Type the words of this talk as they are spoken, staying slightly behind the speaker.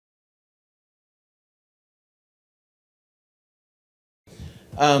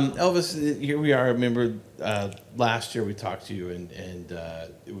Elvis, here we are. I remember last year we talked to you, and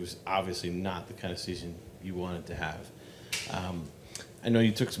it was obviously not the kind of season you wanted to have. Um, I know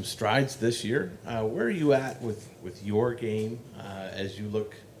you took some strides this year. Where are you at with your game as you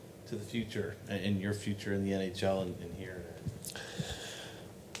look to the future and your future in the NHL and here?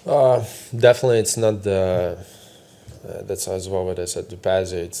 Definitely, it's not the. That's as well what I said to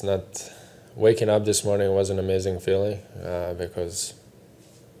Pazzi. It's not. Waking up this morning was an amazing feeling because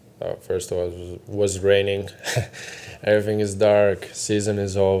first of all, it was raining, everything is dark, season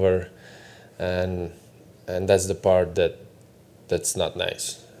is over, and that's the part that's not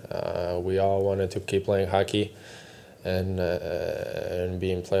nice. We all wanted to keep playing hockey and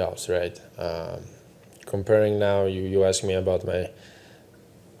be in playoffs, right? Comparing now, you asked me about my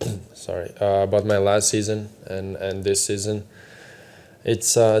about my last season and this season.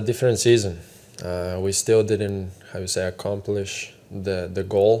 It's a different season. We still didn't, how you say, accomplish the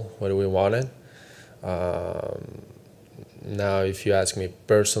goal what we wanted. Um, Now, if you ask me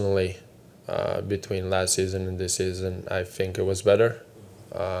personally, between last season and this season, I think it was better.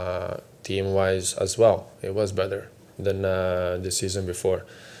 Team wise as well, it was better than the season before.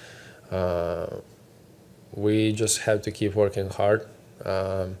 Uh, we just have to keep working hard.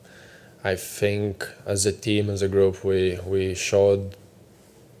 Um, I think as a team, as a group, we showed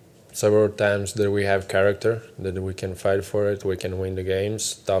several times that we have character, that we can fight for it, we can win the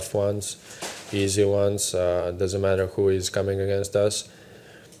games, tough ones, easy ones. Doesn't matter who is coming against us.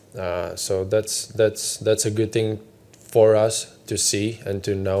 So that's a good thing for us to see and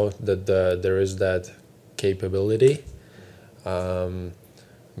to know that there is that capability. Um,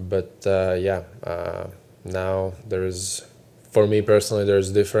 but now there is, for me personally,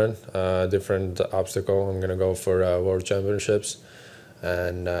 there's different obstacle. I'm gonna go for World Championships,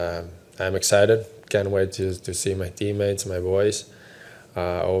 and I'm excited. Can't wait to see my teammates, my boys,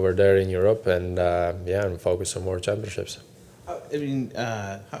 over there in Europe, and I'm focused on World Championships. I mean,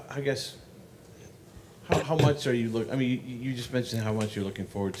 I guess how much are you look? I mean, you just mentioned how much you're looking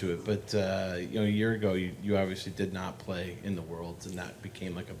forward to it, but a year ago you obviously did not play in the Worlds, and that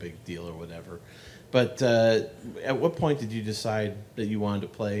became like a big deal or whatever. But at what point did you decide that you wanted to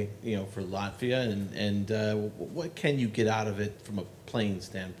play, for Latvia, and what can you get out of it from a playing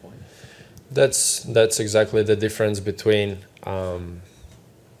standpoint? That's exactly the difference between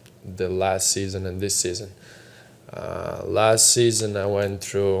the last season and this season. Last season I went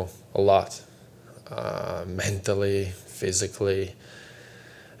through a lot, mentally, physically,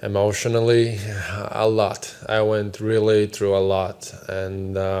 emotionally, a lot. I went really through a lot,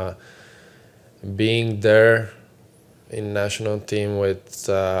 and being there in national team with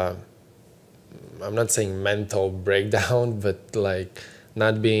I'm not saying mental breakdown, but like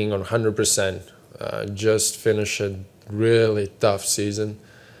not being on 100%, just finish a really tough season.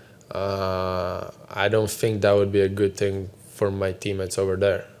 I don't think that would be a good thing for my teammates over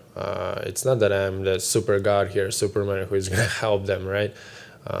there. It's not that I'm the super god here, Superman who is gonna help them, right?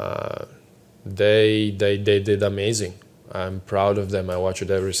 Uh, they did amazing. I'm proud of them. I watch it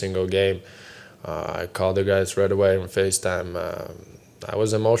every single game. I called the guys right away on FaceTime. I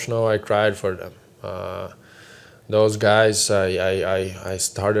was emotional. I cried for them. Those guys, I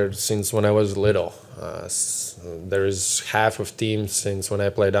started since when I was little. There is half of teams since when I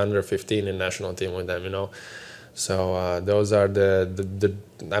played under 15 in national team with them. So those are the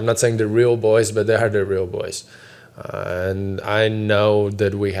I'm not saying the real boys, but they are the real boys. And I know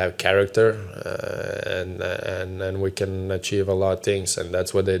that we have character, and we can achieve a lot of things, and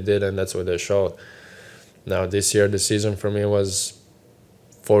that's what they did, and that's what they showed. Now this year, the season for me was,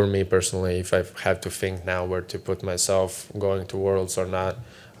 for me personally, if I have to think now where to put myself going to Worlds or not,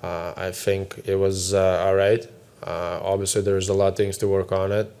 I think it was all right. Obviously, there's a lot of things to work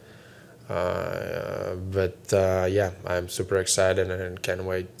on it, but I'm super excited and can't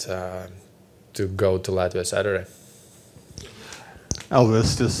wait to go to Latvia Saturday.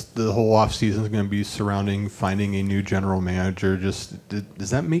 Elvis, just the whole off season is going to be surrounding finding a new general manager. Does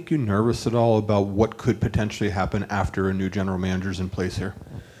that make you nervous at all about what could potentially happen after a new general manager's in place here?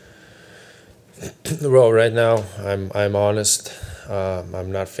 Well, right now, I'm honest. I'm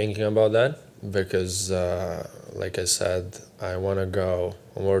not thinking about that because, like I said, I want to go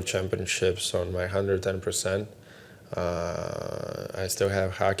on World Championships on my 110%. I still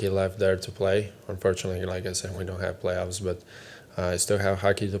have hockey left there to play. Unfortunately, like I said, we don't have playoffs, but I still have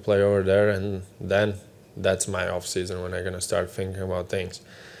hockey to play over there, and then that's my off season when I'm gonna start thinking about things.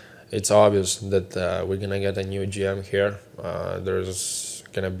 It's obvious that we're gonna get a new GM here. There's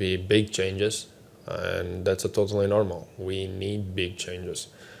gonna be big changes, and that's a totally normal. We need big changes,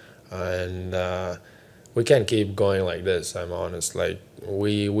 and we can't keep going like this. I'm honest. Like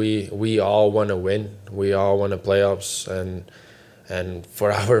we all want to win. We all want to playoffs, and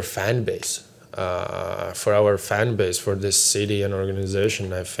for our fan base, for this city and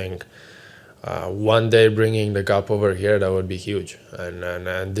organization, I think one day bringing the cup over here, that would be huge.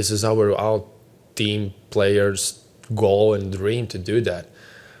 And this is our all team players' goal and dream to do that.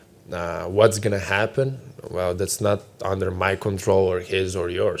 What's gonna happen? Well, that's not under my control or his or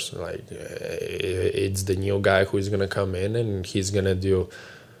yours. Like it's the new guy who's gonna come in and he's gonna do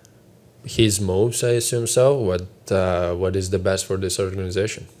his moves. I assume so. What is the best for this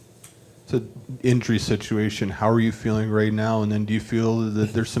organization? So, injury situation, how are you feeling right now? And then do you feel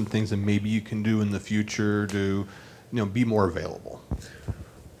that there's some things that maybe you can do in the future to, be more available?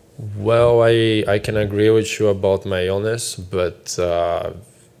 Well, I can agree with you about my illness, but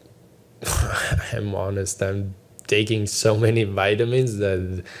I'm honest. I'm taking so many vitamins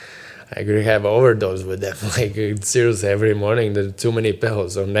that I could have overdose with them. Like seriously, every morning there's too many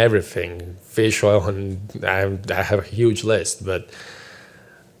pills on everything, fish oil, and I have a huge list. But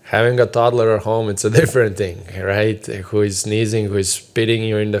having a toddler at home, it's a different thing, right? Who is sneezing, who is spitting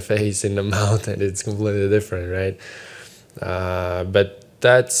you in the face, in the mouth, and it's completely different, right? But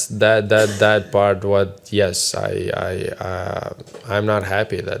that's that part. Yes, I'm not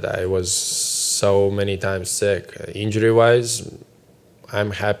happy that I was so many times sick. Injury wise,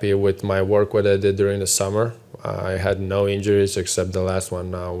 I'm happy with my work, what I did during the summer. I had no injuries except the last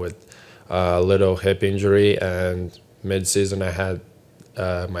one now with a little hip injury, and mid-season I had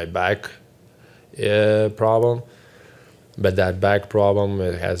my back problem. But that back problem,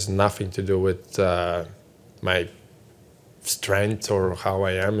 it has nothing to do with my strength or how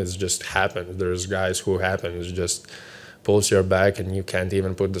I am. It's just happens. There's guys who happens just pulls your back and you can't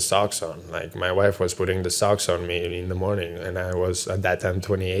even put the socks on. Like my wife was putting the socks on me in the morning, and I was at that time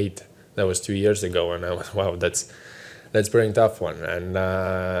 28. That was 2 years ago, and I was wow, that's pretty tough one. And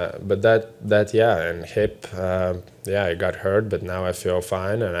but that yeah, and hip, yeah, I got hurt, but now I feel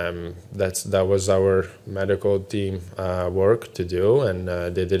fine, and that was our medical team work to do, and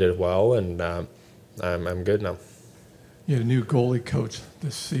they did it well, and I'm good now. You had a new goalie coach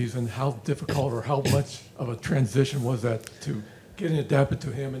this season. How difficult or how much of a transition was that to getting adapted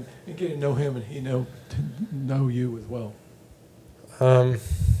to him and getting to know him and he to know you as well?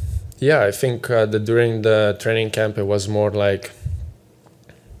 Yeah, I think that during the training camp it was more like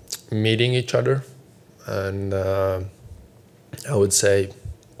meeting each other, and I would say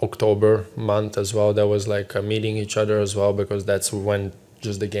October month as well. That was like meeting each other as well, because that's when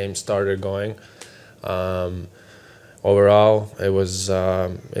just the game started going. Overall, it was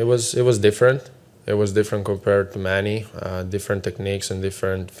different. It was different compared to Manny, different techniques and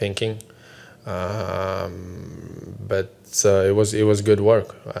different thinking. But it was good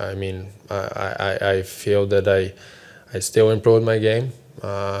work. I mean, I feel that I still improved my game.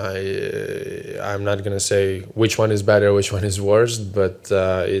 I'm not gonna say which one is better, which one is worse, but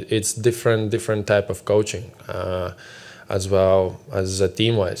it's different type of coaching. As well as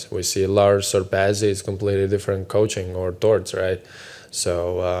team-wise, we see Lars or Pazzi is completely different coaching, or Torts, right?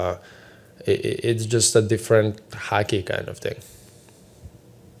 So it's just a different hockey kind of thing.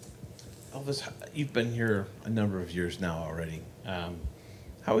 Elvis, you've been here a number of years now already.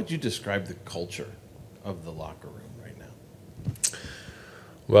 How would you describe the culture of the locker room right now?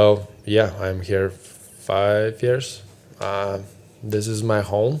 Well, yeah, I'm here 5 years. This is my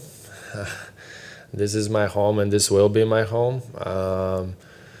home. This is my home, and this will be my home.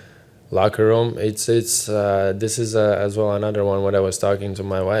 Locker room, this is as well another one when I was talking to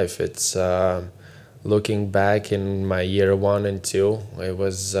my wife. It's looking back in my year 1 and 2, it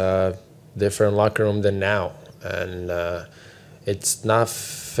was different locker room than now, and it's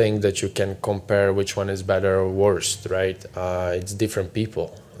nothing that you can compare which one is better or worse, right? It's different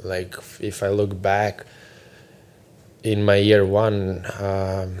people. Like if I look back in my year 1,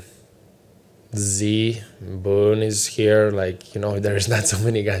 Z, Boone is here. Like, there's not so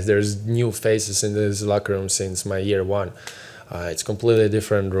many guys. There's new faces in this locker room since my year 1. It's completely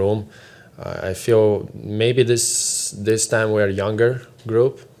different room. I feel maybe this time we're a younger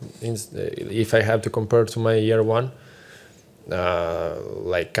group. If I have to compare to my year 1,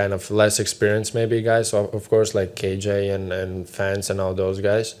 like kind of less experienced maybe guys, of course, like KJ and fans and all those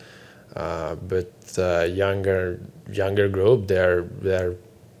guys. But younger group, they're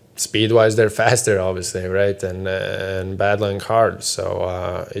speed-wise, they're faster, obviously, right? And battling hard.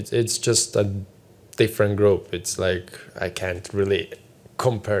 So it's just a different group. It's like I can't really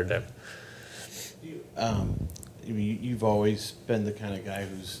compare them. You've always been the kind of guy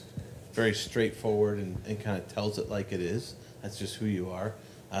who's very straightforward and kind of tells it like it is. That's just who you are.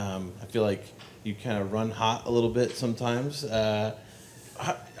 I feel like you kind of run hot a little bit sometimes. Are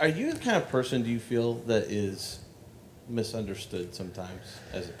you the kind of person, do you feel, that is misunderstood sometimes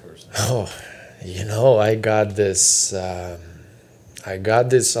as a person? Oh, I got this. I got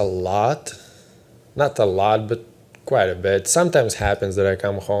this a lot. Not a lot, but quite a bit. Sometimes happens that I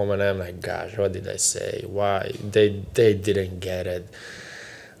come home and I'm like, gosh, what did I say? Why? They didn't get it.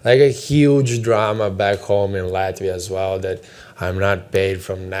 Like a huge drama back home in Latvia as well, that I'm not paid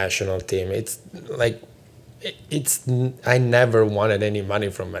from national team. It's like, I never wanted any money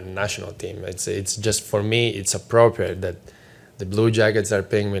from a national team. It's just, for me, it's appropriate that the Blue Jackets are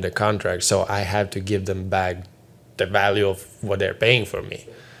paying me the contract, so I have to give them back the value of what they're paying for me.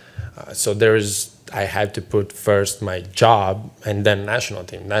 So I had to put first my job and then national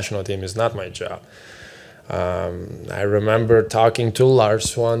team. National team is not my job. I remember talking to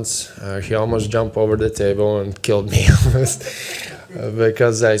Lars once. He almost jumped over the table and killed me almost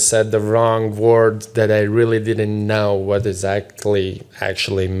because I said the wrong word that I really didn't know what exactly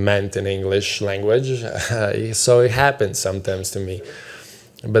actually meant in English language. So it happens sometimes to me.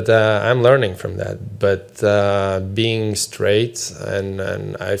 But I'm learning from that. But being straight,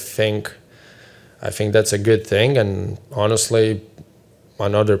 and I think that's a good thing. And honestly,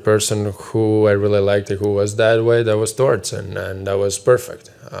 another person who I really liked, who was that way, that was Torts, and that was perfect.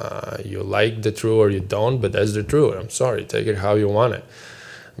 You like the truth or you don't, but that's the truth. I'm sorry, take it how you want it.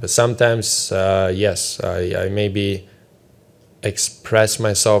 But sometimes, yes, I maybe express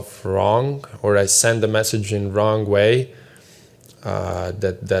myself wrong, or I send the message in wrong way.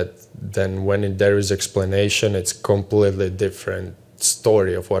 That then when there is explanation, it's completely different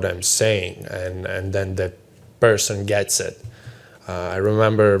story of what I'm saying, and then the person gets it. I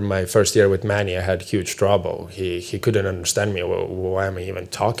remember my first year with Manny, I had huge trouble. He couldn't understand me. Why am I even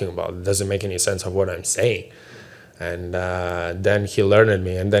talking about? It doesn't make any sense of what I'm saying. And then he learned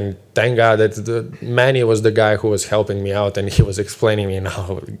me. And then thank God that Manny was the guy who was helping me out, and he was explaining me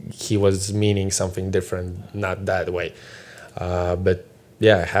now he was meaning something different, not that way. But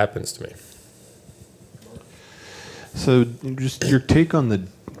yeah, it happens to me. So just your take on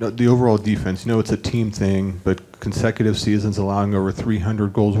the overall defense. It's a team thing, but consecutive seasons allowing over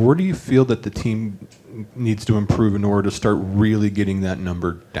 300 goals. Where do you feel that the team needs to improve in order to start really getting that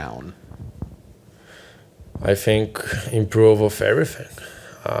number down? I think improve of everything.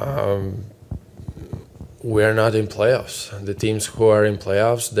 We're not in playoffs. The teams who are in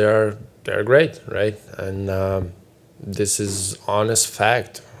playoffs, they're great, right? And this is honest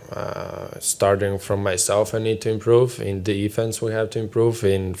fact. Starting from myself, I need to improve. In defense, we have to improve.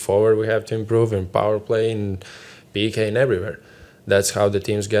 In forward, we have to improve. In power play, in PK, and everywhere. That's how the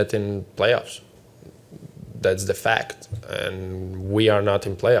teams get in playoffs. That's the fact. And we are not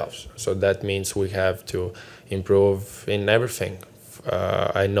in playoffs. So that means we have to improve in everything.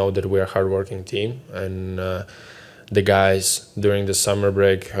 I know that we're a hardworking team. And the guys, during the summer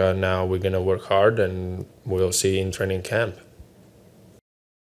break, now we're going to work hard. And we'll see in training camp.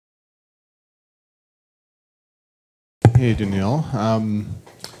 Hey, Daniil.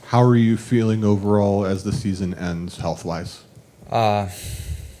 How are you feeling overall as the season ends, health-wise?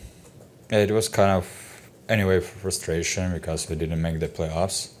 It was kind of, anyway, frustration because we didn't make the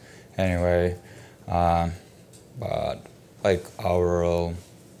playoffs. Anyway, but like overall,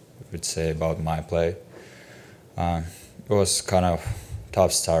 I would say about my play, it was kind of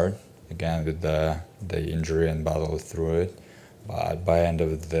tough start again with the injury and battle through it. But by end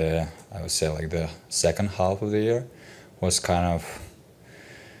of I would say like the second half of the year, was kind of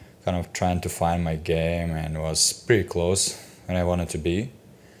trying to find my game, and was pretty close when I wanted to be.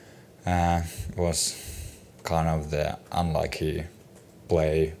 It was kind of the unlucky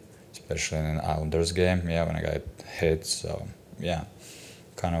play, especially in an Islanders game, when I got hit. So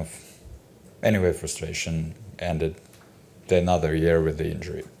kind of, anyway, frustration ended another year with the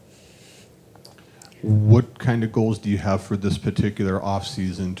injury. What kind of goals do you have for this particular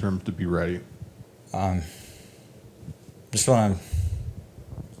off-season in terms to be ready? Just want to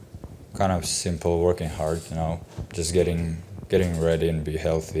kind of simple, working hard, just getting ready and be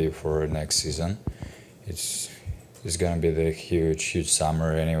healthy for next season. It's gonna be the huge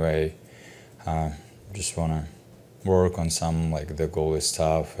summer anyway. Just want to work on some like the goalie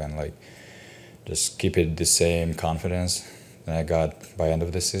stuff and like just keep it the same confidence that I got by end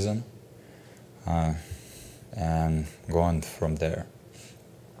of the season, and going from there.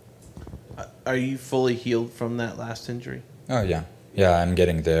 Are you fully healed from that last injury? Oh yeah, I'm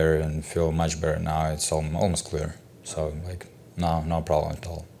getting there and feel much better now. It's almost clear. So like no problem at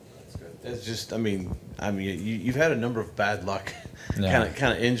all. That's good. It's just, I mean, you've had a number of bad luck, Yeah.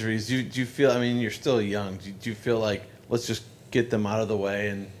 kind of injuries. Do you feel? I mean, you're still young. Do you feel like let's just get them out of the way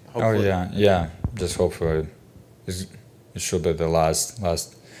and Oh hopefully. yeah. Just hopefully, it should be the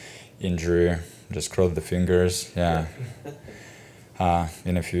last injury. Just cross the fingers. Yeah.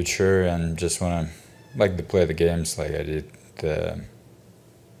 In the future, and just wanna like to play the games like I did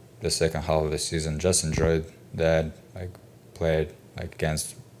the second half of the season. Just enjoyed that. Like played like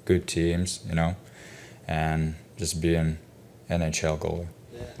against good teams, and just being NHL goalie.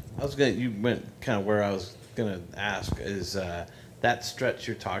 You went kind of where I was gonna ask is that stretch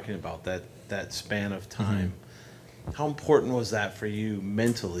you're talking about, that span of time. How important was that for you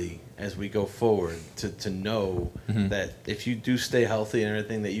mentally as we go forward to know that if you do stay healthy and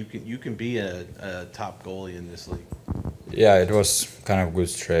everything, that you can be a top goalie in this league? Yeah, it was kind of good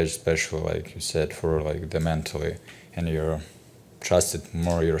stretch, especially like you said, for like the mentally, and you're trusted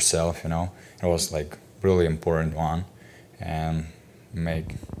more yourself. It was like really important one, and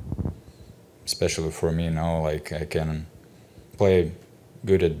especially for me now, like I can play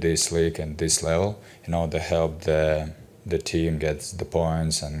good at this league and this level, to help the team get the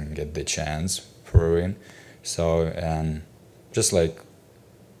points and get the chance for a win. So, and just like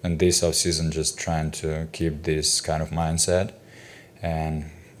in this off season, just trying to keep this kind of mindset and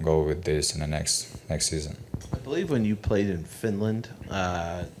go with this in the next season. I believe when you played in Finland,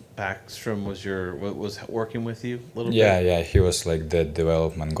 Backstrom was working with you a little bit. Yeah, he was like the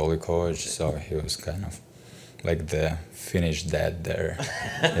development goalie coach, so he was kind of like the Finnish dad there.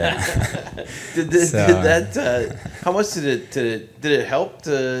 Yeah. Did that? How much did it help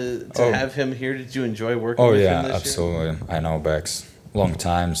to have him here? Did you enjoy working with him this absolutely. year? I know Bex long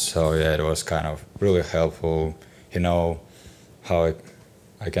time, so yeah, it was kind of really helpful. How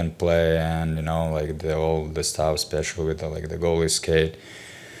I can play, and like all the stuff, especially with the goalie skate.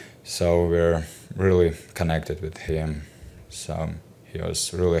 So we're really connected with him. So he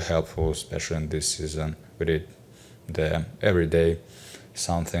was really helpful, especially in this season. We did the everyday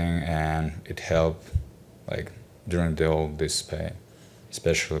something, and it helped like during all this pay,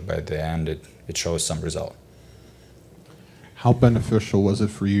 especially by the end. It shows some result. How beneficial was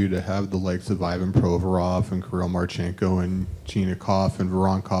it for you to have the likes of Ivan Provorov and Kirill Marchenko and Chinikov and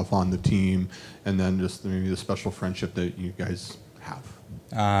Voronkov on the team, and then just maybe the special friendship that you guys have?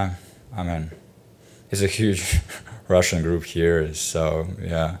 I mean, it's a huge Russian group here, so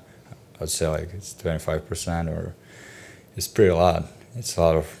yeah, I'd say like it's 25%, or it's pretty a lot. It's a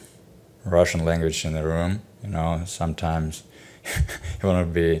lot of Russian language in the room, sometimes you want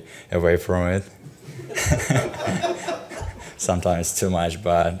to be away from it. Sometimes it's too much,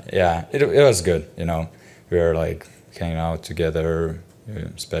 but yeah, it was good, We were like hanging out together,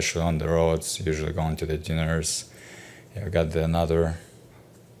 especially on the roads, usually going to the dinners. Yeah, we got another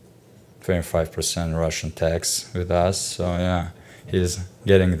 25% Russian tax with us, so yeah, he's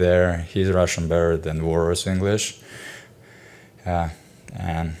getting there. He's Russian better than War's English. Yeah,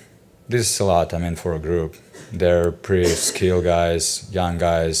 and this is a lot, for a group. They're pretty skilled guys, young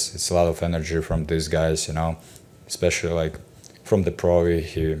guys. It's a lot of energy from these guys, especially like from the pro.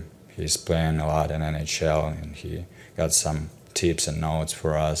 He's playing a lot in NHL, and he got some tips and notes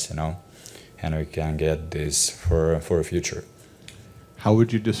for us, and we can get this for a future. How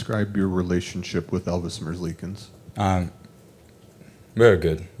would you describe your relationship with Elvis Merzlikins? Very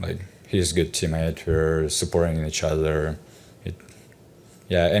good. Like, he's a good teammate. We're supporting each other.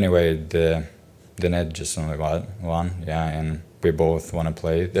 Anyway, the net just only one. Yeah, and we both want to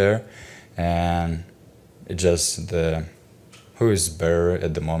play there, and it just who is better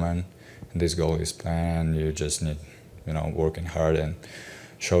at the moment. This goal is playing. You just need, working hard and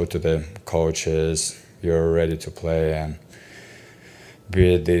show to the coaches you're ready to play, and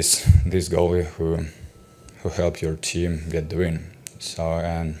be this goalie who help your team get the win.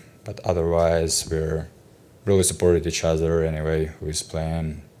 So, but otherwise we're really supported each other anyway. Who is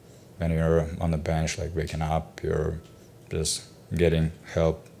playing? When you're on the bench, like waking up, you're just getting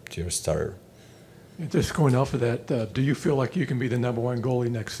help to your starter. And just going off of that, do you feel like you can be the #1 goalie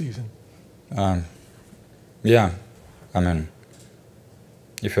next season? Yeah,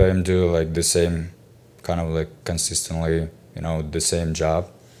 if I do like the same kind of like consistently, the same job,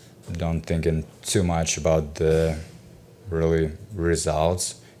 don't thinking too much about the really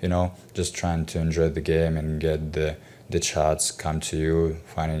results, just trying to enjoy the game and get the shots come to you,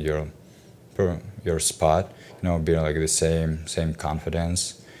 finding your spot, being like the same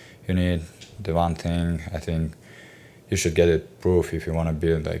confidence. You need the one thing, I think you should get it proof if you want to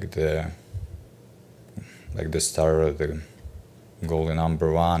be like the starter, the goalie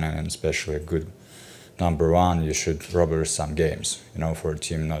 #1, and especially a good #1, you should rubber some games, for a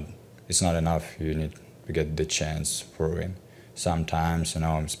team. It's not enough. You need to get the chance for a win. Sometimes,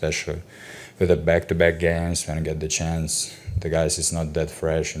 especially with the back-to-back games, when you get the chance, the guys is not that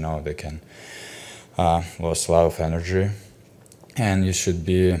fresh, you know, they can lose a lot of energy, and you should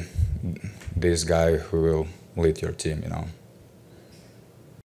be this guy who will lead your team, you know.